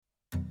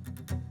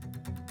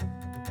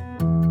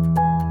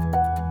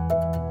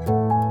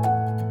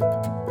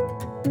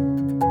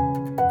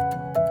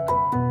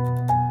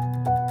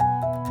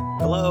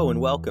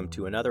welcome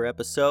to another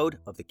episode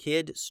of the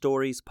Kid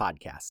Stories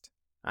Podcast.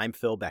 I'm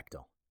Phil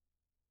Bechtel.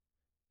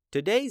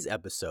 Today's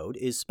episode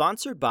is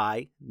sponsored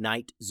by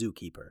Night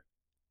Zookeeper.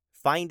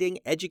 Finding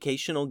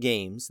educational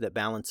games that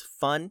balance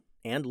fun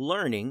and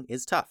learning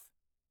is tough.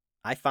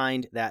 I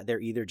find that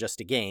they're either just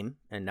a game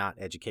and not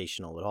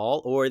educational at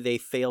all, or they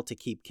fail to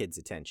keep kids'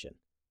 attention.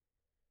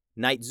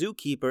 Night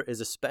Zookeeper is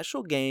a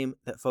special game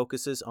that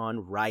focuses on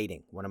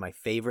writing, one of my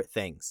favorite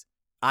things.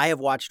 I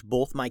have watched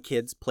both my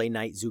kids play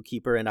Night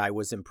Zookeeper, and I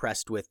was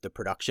impressed with the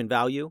production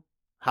value,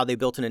 how they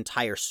built an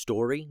entire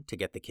story to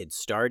get the kids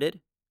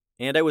started,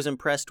 and I was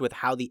impressed with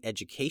how the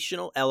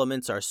educational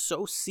elements are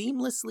so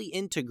seamlessly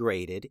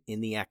integrated in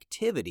the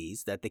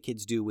activities that the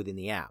kids do within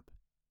the app.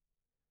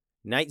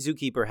 Night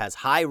Zookeeper has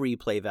high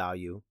replay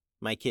value,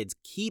 my kids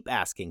keep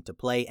asking to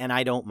play, and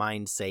I don't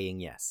mind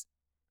saying yes.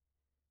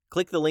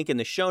 Click the link in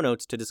the show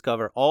notes to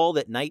discover all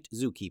that Night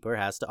Zookeeper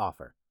has to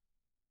offer.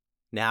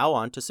 Now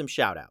on to some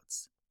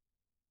shout-outs.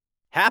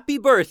 Happy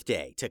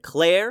birthday to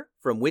Claire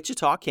from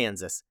Wichita,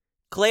 Kansas.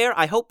 Claire,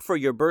 I hope for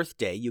your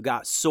birthday you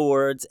got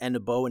swords and a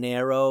bow and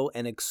arrow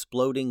and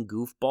exploding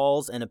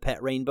goofballs and a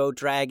pet rainbow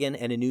dragon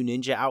and a new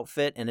ninja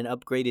outfit and an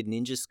upgraded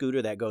ninja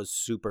scooter that goes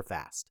super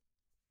fast.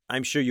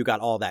 I'm sure you got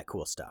all that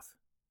cool stuff.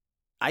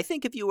 I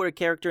think if you were a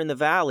character in the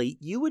Valley,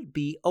 you would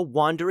be a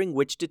wandering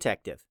witch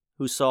detective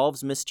who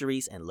solves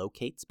mysteries and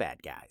locates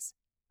bad guys.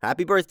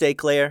 Happy birthday,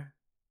 Claire.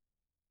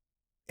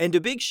 And a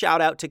big shout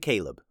out to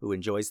Caleb, who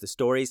enjoys the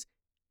stories.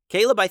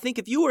 Caleb, I think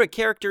if you were a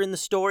character in the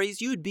stories,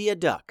 you'd be a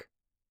duck.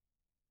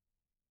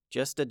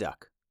 Just a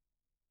duck.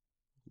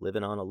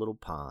 Living on a little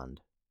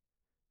pond.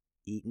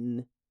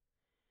 Eating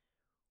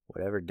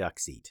whatever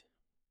ducks eat.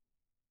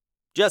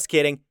 Just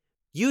kidding.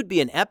 You'd be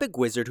an epic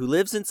wizard who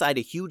lives inside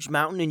a huge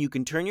mountain, and you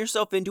can turn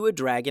yourself into a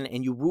dragon,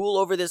 and you rule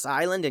over this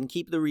island and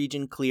keep the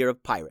region clear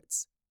of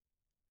pirates.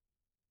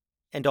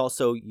 And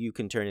also, you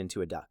can turn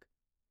into a duck.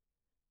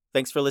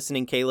 Thanks for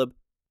listening, Caleb.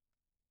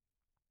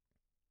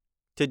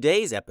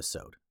 Today's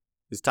episode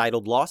is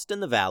titled Lost in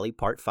the Valley,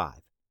 Part 5.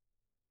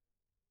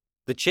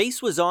 The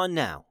chase was on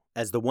now,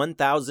 as the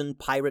 1,000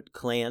 pirate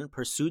clan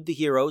pursued the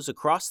heroes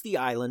across the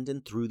island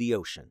and through the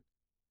ocean.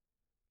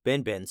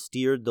 Ben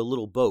steered the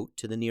little boat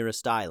to the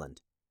nearest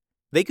island.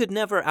 They could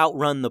never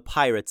outrun the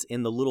pirates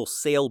in the little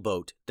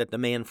sailboat that the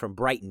man from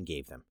Brighton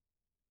gave them.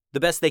 The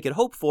best they could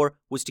hope for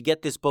was to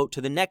get this boat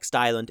to the next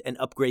island and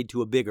upgrade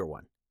to a bigger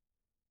one.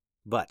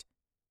 But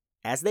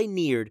as they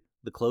neared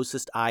the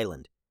closest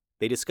island,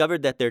 they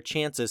discovered that their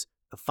chances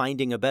of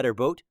finding a better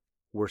boat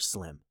were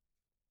slim.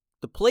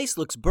 "The place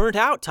looks burnt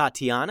out,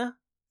 Tatiana,"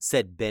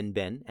 said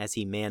Ben as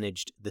he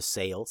managed the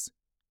sails.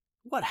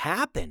 "What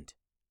happened?"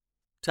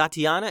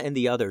 Tatiana and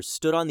the others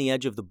stood on the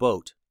edge of the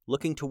boat,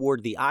 looking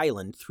toward the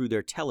island through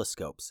their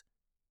telescopes.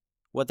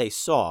 What they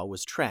saw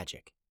was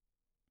tragic.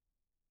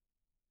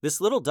 This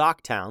little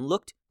dock town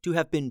looked to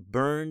have been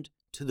burned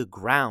to the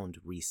ground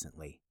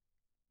recently.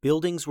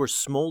 Buildings were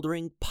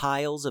smoldering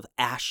piles of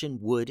ashen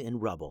wood and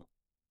rubble.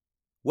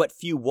 What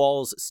few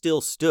walls still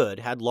stood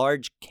had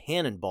large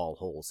cannonball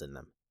holes in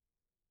them.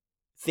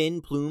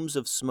 Thin plumes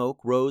of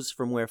smoke rose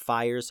from where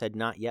fires had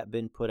not yet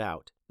been put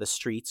out. The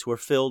streets were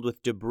filled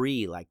with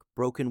debris like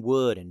broken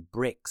wood and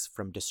bricks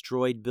from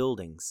destroyed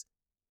buildings.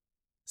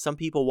 Some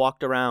people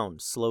walked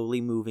around,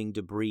 slowly moving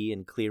debris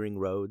and clearing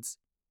roads.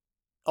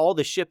 All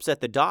the ships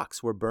at the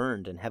docks were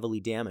burned and heavily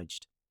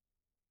damaged.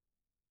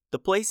 "The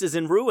place is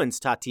in ruins,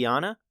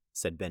 Tatiana,"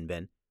 said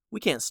Ben. "We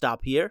can't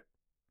stop here."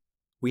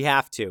 "We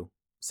have to,"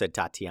 said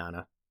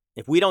Tatiana.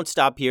 "If we don't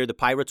stop here, the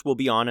pirates will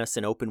be on us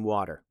in open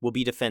water. We'll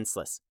be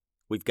defenseless.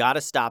 We've got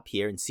to stop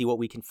here and see what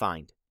we can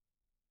find."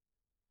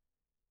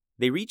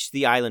 They reached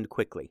the island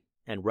quickly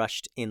and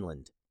rushed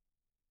inland.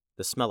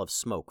 The smell of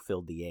smoke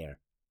filled the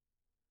air.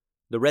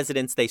 The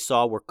residents they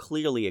saw were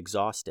clearly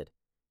exhausted,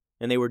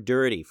 and they were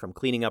dirty from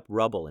cleaning up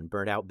rubble and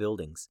burnt-out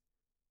buildings.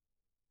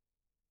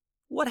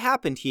 "What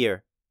happened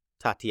here?"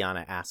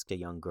 Tatiana asked a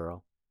young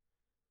girl.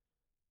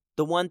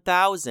 "The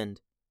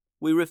 1,000.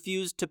 We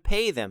refused to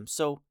pay them,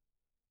 so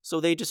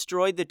they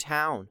destroyed the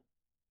town."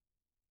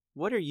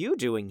 "What are you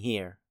doing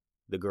here?"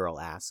 the girl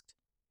asked.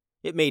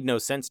 It made no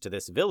sense to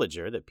this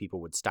villager that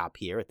people would stop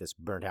here at this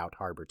burnt-out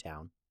harbor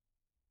town.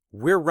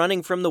 "We're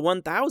running from the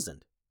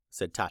 1,000,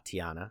 said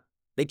Tatiana.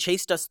 "They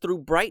chased us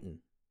through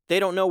Brighton. They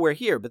don't know we're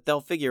here, but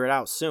they'll figure it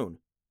out soon."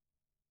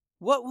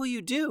 "What will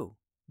you do?"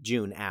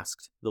 June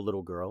asked the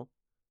little girl.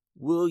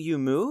 "Will you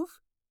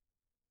move?"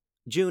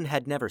 June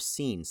had never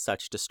seen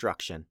such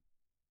destruction.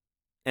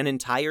 An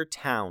entire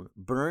town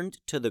burned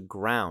to the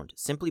ground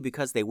simply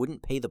because they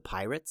wouldn't pay the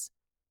pirates?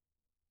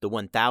 The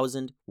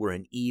 1,000 were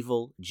an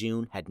evil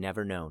June had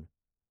never known.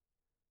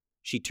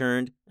 She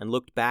turned and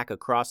looked back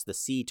across the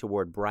sea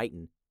toward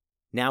Brighton,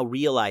 now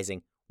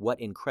realizing what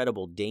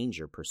incredible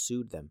danger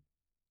pursued them.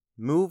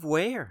 "Move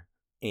where?"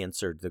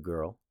 answered the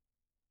girl.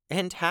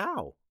 "And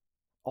how?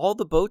 All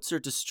the boats are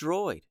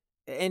destroyed,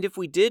 and if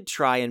we did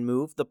try and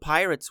move, the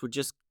pirates would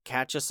just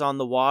catch us on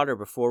the water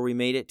before we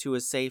made it to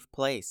a safe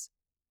place.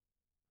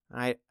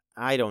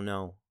 I don't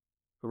know.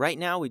 Right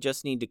now we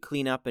just need to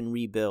clean up and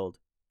rebuild.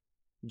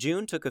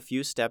 June took a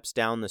few steps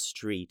down the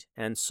street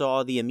and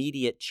saw the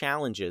immediate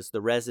challenges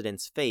the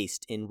residents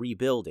faced in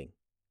rebuilding.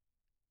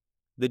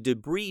 The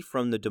debris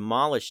from the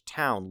demolished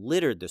town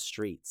littered the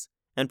streets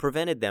and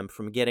prevented them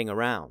from getting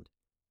around.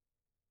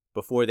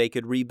 Before they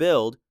could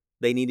rebuild,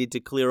 they needed to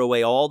clear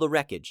away all the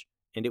wreckage,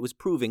 and it was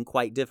proving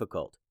quite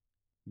difficult.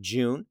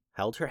 June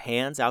held her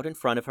hands out in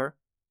front of her.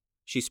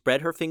 She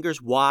spread her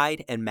fingers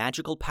wide, and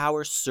magical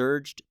power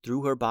surged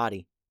through her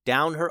body,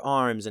 down her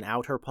arms and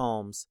out her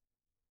palms.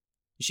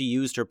 She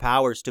used her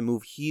powers to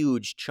move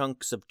huge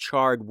chunks of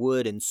charred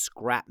wood and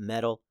scrap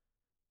metal.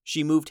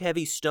 She moved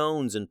heavy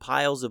stones and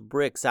piles of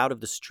bricks out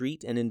of the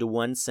street and into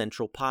one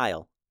central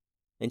pile.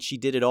 And she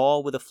did it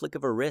all with a flick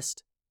of her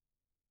wrist.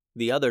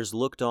 The others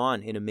looked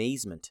on in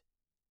amazement.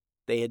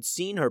 They had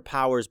seen her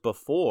powers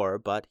before,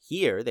 but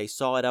here they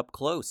saw it up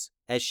close,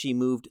 as she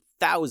moved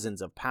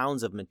thousands of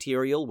pounds of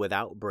material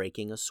without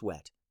breaking a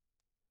sweat.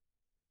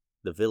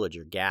 The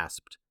villager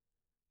gasped.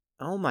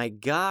 "Oh my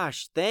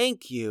gosh,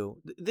 thank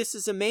you! This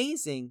is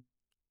amazing!"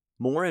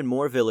 More and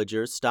more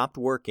villagers stopped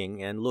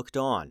working and looked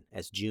on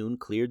as June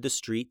cleared the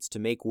streets to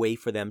make way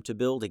for them to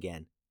build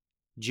again.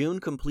 June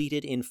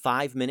completed in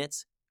 5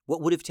 minutes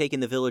what would have taken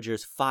the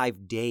villagers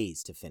 5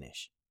 days to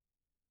finish.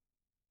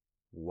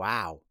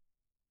 "Wow.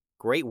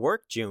 Great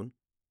work, June,"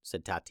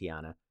 said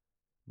Tatiana.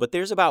 "But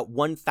there's about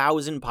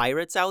 1,000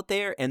 pirates out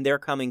there, and they're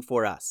coming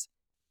for us.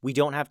 We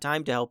don't have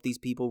time to help these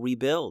people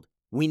rebuild.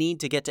 We need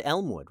to get to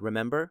Elmwood,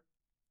 remember?"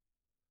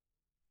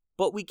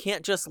 "But we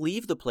can't just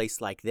leave the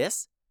place like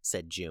this,"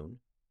 said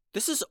June.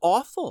 "This is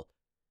awful.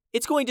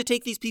 It's going to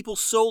take these people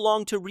so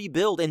long to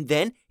rebuild, and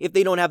then, if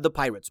they don't have the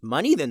pirates'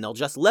 money, then they'll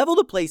just level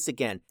the place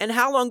again. And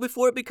how long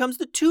before it becomes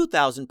the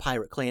 2,000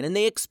 pirate clan, and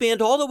they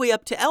expand all the way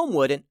up to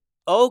Elmwood, and—"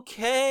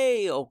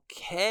 Okay,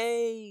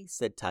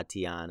 said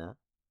Tatiana.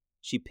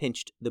 She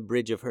pinched the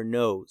bridge of her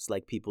nose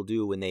like people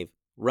do when they've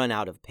run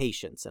out of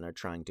patience and are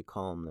trying to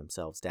calm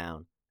themselves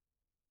down.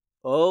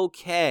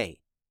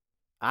 "Okay.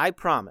 I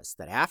promise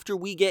that after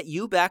we get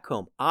you back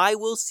home, I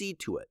will see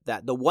to it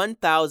that the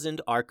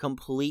 1,000 are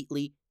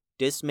completely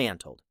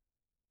dismantled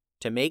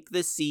to make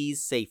the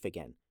seas safe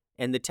again,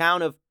 and the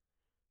town of,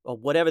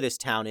 whatever this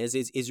town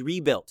is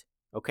rebuilt.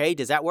 Okay,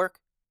 does that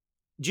work?"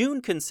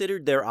 June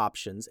considered their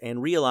options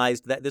and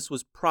realized that this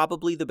was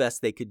probably the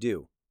best they could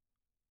do.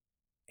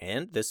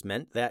 And this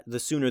meant that the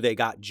sooner they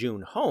got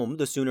June home,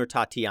 the sooner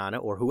Tatiana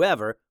or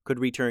whoever could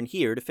return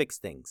here to fix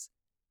things.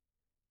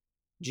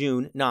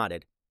 June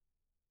nodded.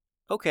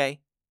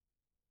 "Okay."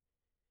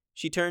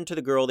 She turned to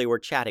the girl they were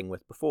chatting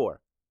with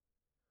before.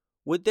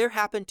 "Would there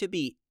happen to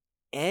be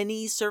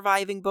any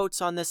surviving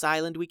boats on this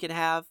island we could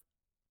have?"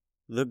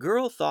 The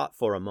girl thought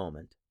for a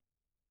moment.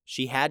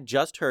 She had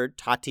just heard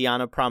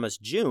Tatiana promise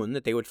June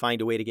that they would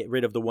find a way to get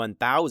rid of the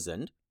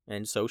 1,000,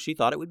 and so she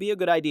thought it would be a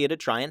good idea to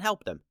try and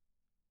help them.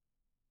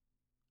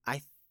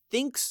 "I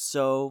think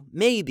so,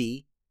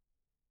 maybe."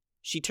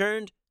 She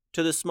turned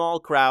to the small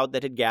crowd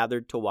that had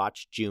gathered to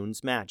watch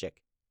June's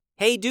magic.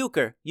 "Hey,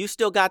 Duker, you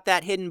still got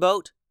that hidden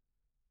boat?"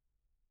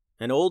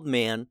 An old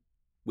man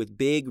with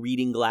big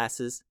reading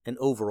glasses and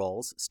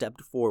overalls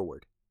stepped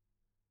forward.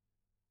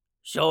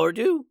 "Sure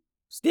do.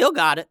 Still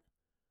got it.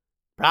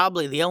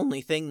 Probably the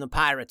only thing the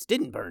pirates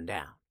didn't burn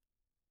down."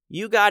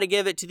 "You gotta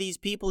give it to these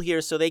people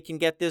here so they can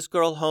get this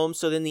girl home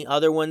so then the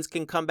other ones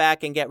can come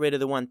back and get rid of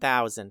the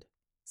 1,000,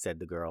 said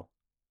the girl.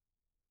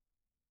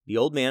 The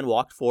old man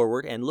walked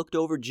forward and looked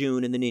over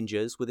June and the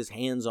ninjas with his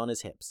hands on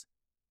his hips.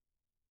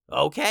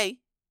 "Okay,"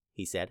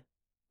 he said.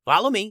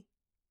 "Follow me."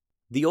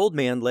 The old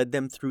man led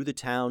them through the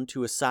town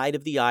to a side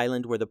of the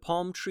island where the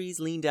palm trees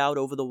leaned out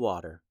over the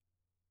water.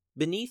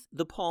 Beneath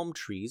the palm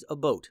trees, a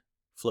boat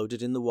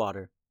floated in the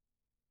water.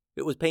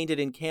 It was painted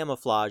in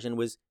camouflage and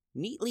was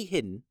neatly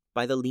hidden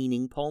by the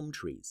leaning palm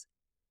trees.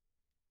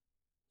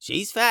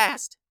 "She's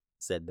fast,"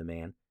 said the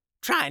man.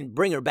 "Try and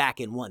bring her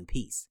back in one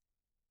piece."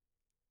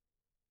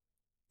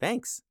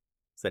 "Thanks,"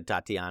 said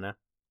Tatiana.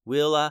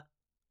 We'll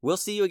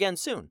see you again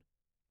soon."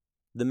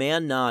 The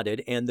man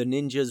nodded, and the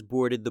ninjas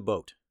boarded the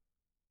boat.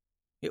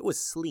 It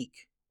was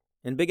sleek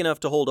and big enough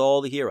to hold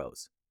all the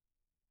heroes.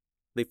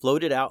 They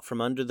floated out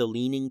from under the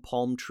leaning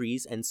palm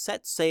trees and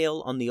set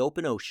sail on the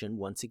open ocean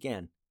once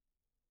again.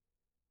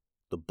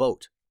 The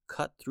boat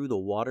cut through the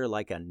water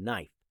like a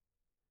knife.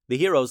 The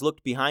heroes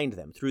looked behind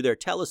them through their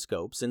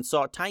telescopes and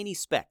saw tiny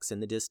specks in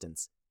the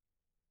distance.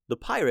 The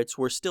pirates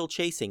were still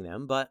chasing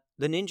them, but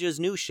the ninjas'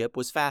 new ship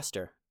was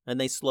faster, and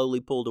they slowly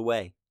pulled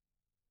away.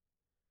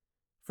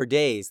 For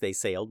days they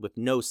sailed with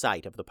no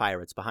sight of the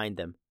pirates behind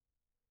them.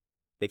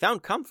 They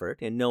found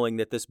comfort in knowing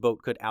that this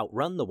boat could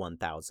outrun the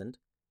 1,000,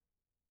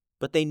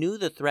 but they knew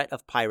the threat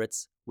of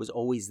pirates was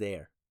always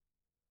there.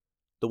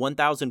 The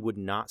 1,000 would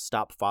not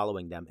stop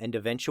following them, and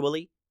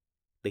eventually,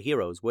 the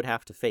heroes would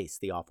have to face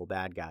the awful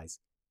bad guys.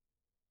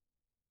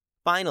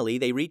 Finally,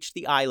 they reached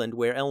the island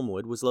where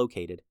Elmwood was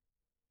located.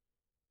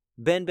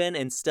 Ben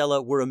and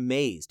Stella were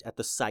amazed at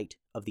the sight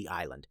of the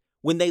island.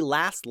 When they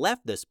last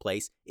left this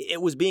place,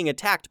 it was being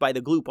attacked by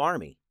the Gloop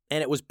army,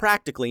 and it was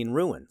practically in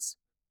ruins.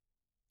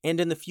 And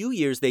in the few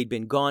years they'd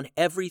been gone,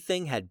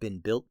 everything had been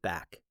built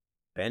back.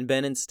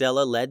 Ben and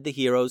Stella led the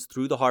heroes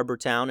through the harbor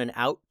town and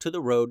out to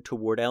the road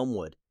toward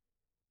Elmwood.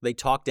 They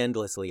talked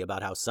endlessly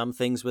about how some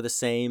things were the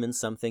same and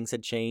some things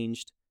had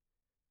changed.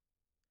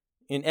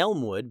 In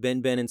Elmwood,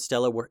 Ben and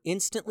Stella were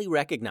instantly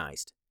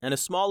recognized, and a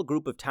small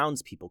group of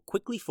townspeople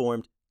quickly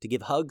formed to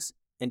give hugs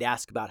and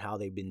ask about how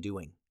they'd been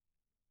doing.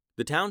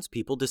 The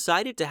townspeople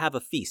decided to have a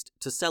feast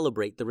to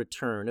celebrate the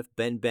return of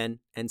Ben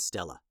and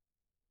Stella.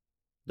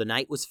 The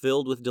night was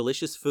filled with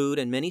delicious food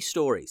and many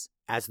stories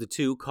as the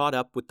two caught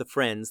up with the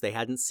friends they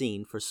hadn't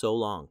seen for so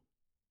long.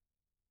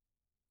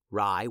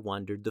 Rye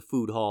wandered the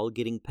food hall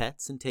getting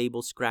pets and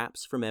table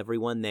scraps from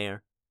everyone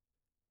there.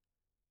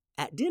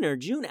 At dinner,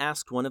 June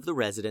asked one of the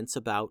residents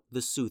about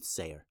the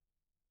soothsayer.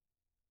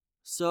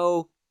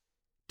 "So,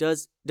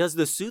 does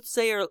the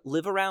soothsayer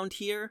live around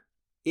here?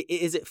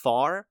 Is it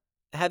far?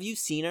 Have you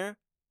seen her?"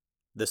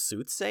 "The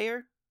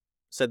soothsayer?"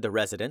 said the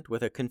resident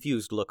with a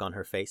confused look on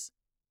her face.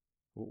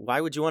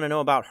 "Why would you want to know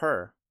about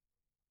her?"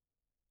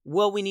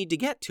 "Well, we need to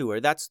get to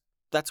her. That's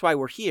why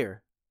we're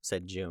here,"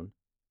 said June.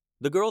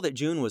 The girl that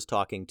June was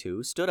talking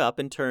to stood up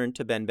and turned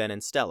to Ben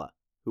and Stella,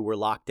 who were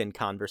locked in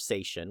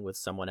conversation with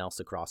someone else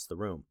across the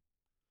room.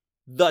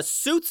 "The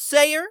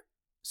soothsayer?"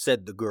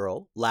 said the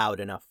girl, loud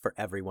enough for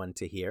everyone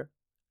to hear.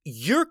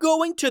 "You're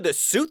going to the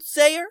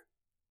soothsayer?"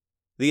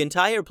 The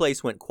entire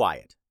place went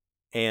quiet,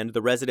 and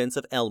the residents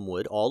of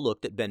Elmwood all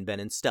looked at Ben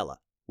and Stella,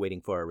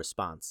 waiting for a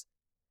response.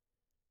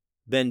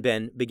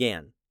 Ben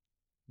began.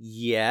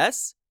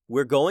 "Yes,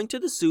 we're going to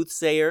the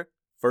soothsayer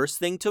first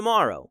thing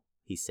tomorrow,"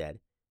 he said.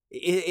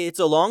 "It's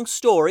a long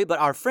story, but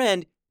our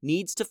friend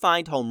needs to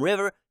find Home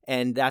River,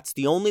 and that's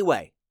the only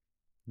way."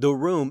 The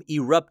room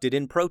erupted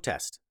in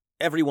protest,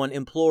 everyone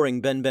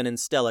imploring Ben and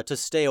Stella to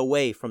stay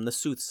away from the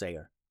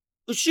soothsayer.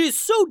 "She's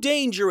so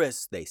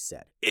dangerous," they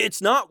said.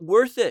 "It's not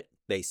worth it,"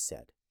 they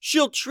said.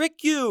 "She'll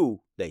trick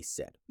you," they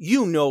said.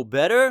 "You know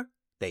better,"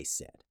 they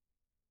said.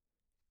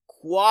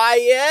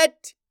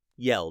 "Quiet!"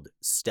 yelled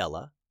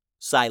Stella,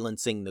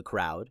 silencing the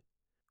crowd.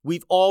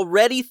 "We've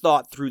already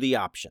thought through the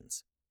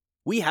options.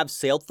 We have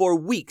sailed for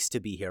weeks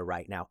to be here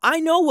right now. I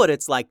know what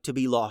it's like to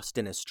be lost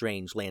in a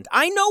strange land.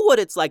 I know what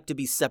it's like to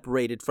be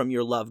separated from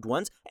your loved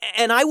ones,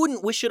 and I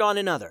wouldn't wish it on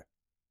another.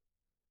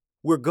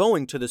 We're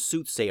going to the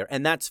soothsayer,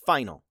 and that's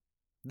final."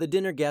 The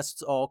dinner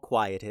guests all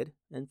quieted,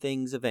 and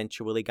things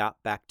eventually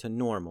got back to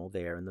normal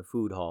there in the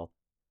food hall.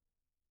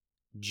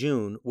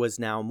 June was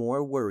now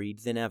more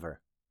worried than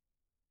ever.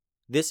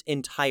 This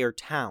entire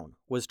town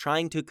was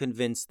trying to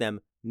convince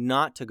them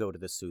not to go to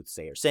the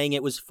soothsayer, saying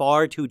it was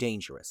far too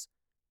dangerous.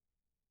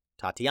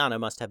 Tatiana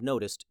must have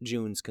noticed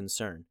June's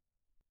concern.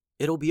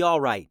 "It'll be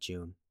all right,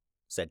 June,"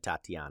 said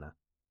Tatiana.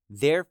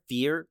 "Their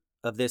fear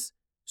of this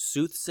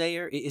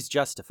soothsayer is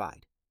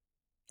justified.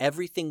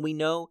 Everything we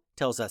know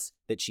tells us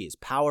that she is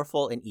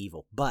powerful and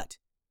evil, but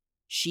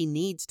she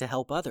needs to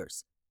help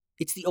others.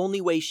 It's the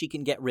only way she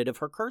can get rid of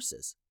her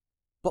curses."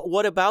 "But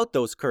what about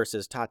those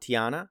curses,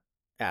 Tatiana?"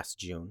 asked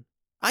June.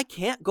 "I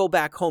can't go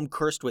back home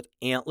cursed with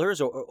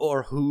antlers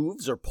or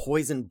hooves or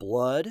poisoned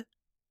blood."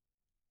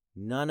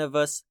 "None of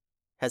us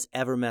has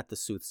ever met the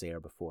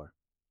soothsayer before,"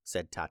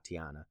 said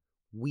Tatiana.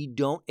 "We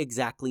don't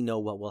exactly know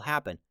what will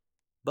happen,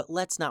 but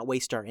let's not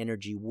waste our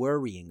energy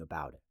worrying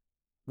about it.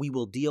 We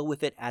will deal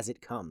with it as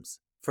it comes.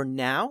 For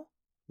now,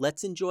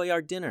 let's enjoy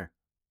our dinner.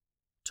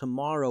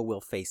 Tomorrow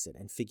we'll face it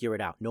and figure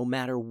it out. No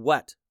matter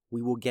what,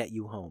 we will get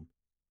you home."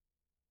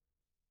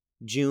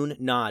 June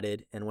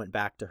nodded and went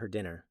back to her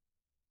dinner.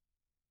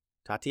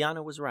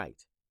 Tatiana was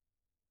right.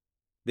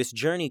 This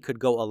journey could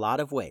go a lot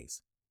of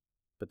ways,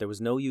 but there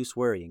was no use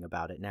worrying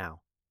about it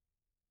now.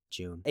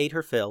 June ate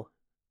her fill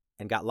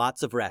and got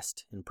lots of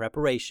rest in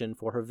preparation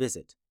for her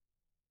visit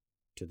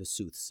to the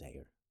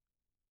soothsayer.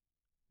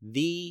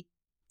 The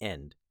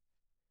end.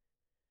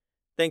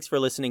 Thanks for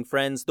listening,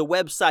 friends. The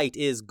website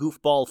is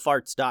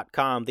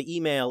goofballfarts.com. The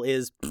email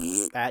is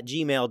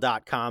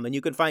 @gmail.com. And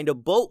you can find a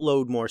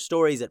boatload more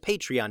stories at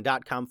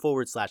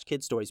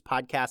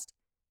patreon.com/kidstoriespodcast.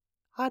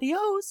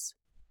 Adios.